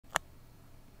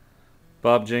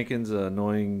Bob Jenkins,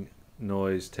 annoying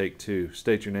noise, take two.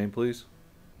 State your name, please.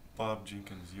 Bob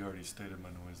Jenkins, you already stated my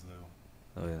noise though.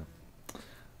 Oh, yeah.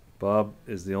 Bob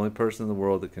is the only person in the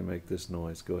world that can make this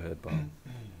noise. Go ahead, Bob.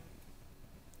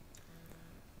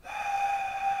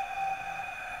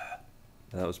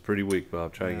 That was pretty weak,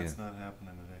 Bob. Try again. It's not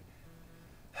happening today.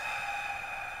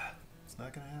 It's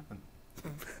not gonna happen.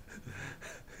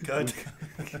 God.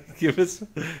 give us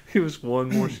one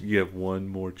more. You have one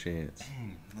more chance.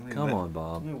 Come on,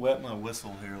 Bob. Let me wet my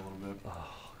whistle here a little bit.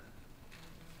 Oh,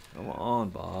 come on,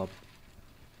 Bob.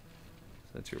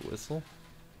 Is that your whistle?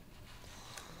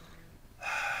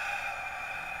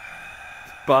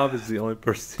 Bob is the only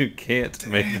person who can't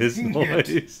make this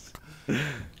noise.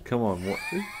 Come on. What?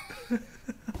 Is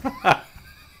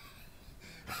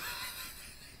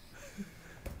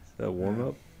that warm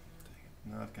up?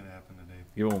 Not gonna happen today.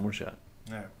 Give it one more shot.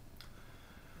 All right.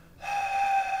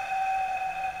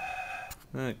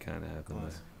 That kind of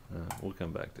happened. We'll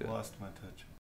come back to it. Lost my touch.